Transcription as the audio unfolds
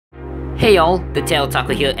Hey y'all,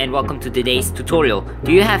 TheTechOtaku here and welcome to today's tutorial.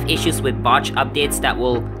 Do you have issues with batch updates that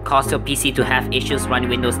will cause your PC to have issues running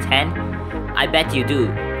Windows 10? I bet you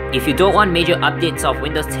do. If you don't want major updates of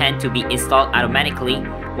Windows 10 to be installed automatically,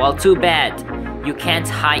 well, too bad. You can't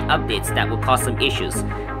hide updates that will cause some issues.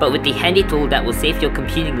 But with the handy tool that will save your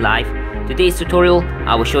computing life, today's tutorial,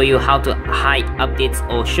 I will show you how to hide updates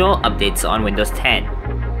or show updates on Windows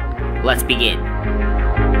 10. Let's begin.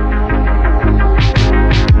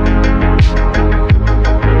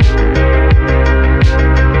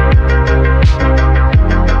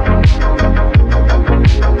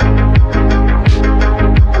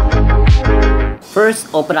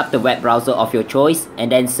 First, open up the web browser of your choice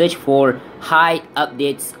and then search for Hide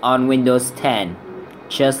Updates on Windows 10,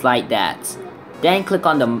 just like that. Then click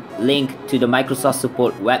on the link to the Microsoft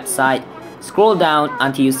Support website. Scroll down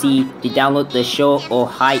until you see the Download the Show or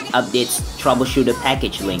Hide Updates Troubleshooter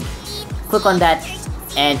package link. Click on that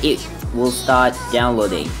and it will start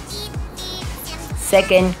downloading.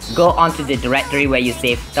 Second, go onto the directory where you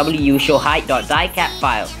save wshowhide.diecap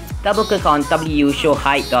file. Double click on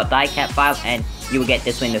wshowhide.diecap file and you will get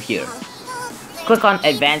this window here. Click on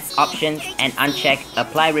Advanced Options and uncheck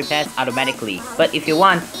Apply Repairs Automatically, but if you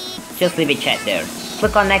want, just leave it checked there.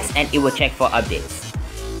 Click on Next and it will check for updates.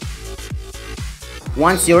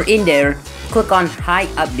 Once you're in there, click on Hide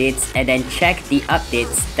Updates and then check the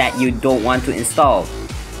updates that you don't want to install.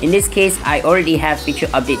 In this case, I already have Feature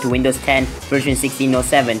Update to Windows 10 version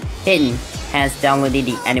 16.07 hidden, hence downloading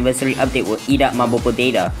the anniversary update will eat up my mobile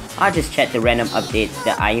data. I'll just check the random update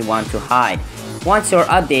that I want to hide. Once your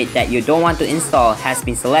update that you don't want to install has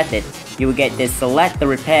been selected, you will get this Select the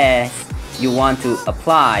Repairs you want to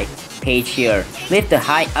apply page here. Leave the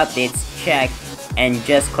Hide Updates checked and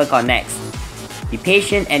just click on Next. Be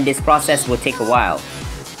patient and this process will take a while.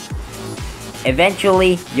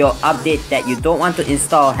 Eventually, your update that you don't want to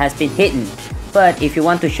install has been hidden. But if you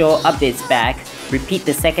want to show updates back, repeat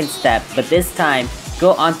the second step, but this time,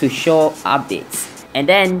 go on to Show Updates. And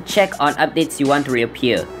then check on updates you want to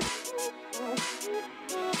reappear.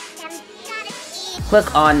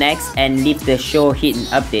 Click on Next and leave the Show Hidden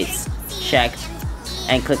Updates checked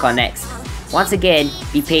and click on Next. Once again,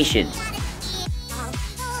 be patient.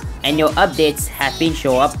 And your updates have been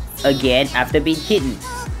shown up again after being hidden.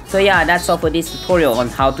 So yeah, that's all for this tutorial on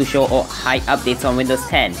how to show or hide updates on Windows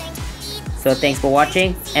 10. So thanks for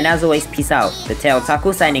watching, and as always, peace out.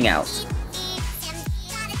 TheTechOtaku signing out.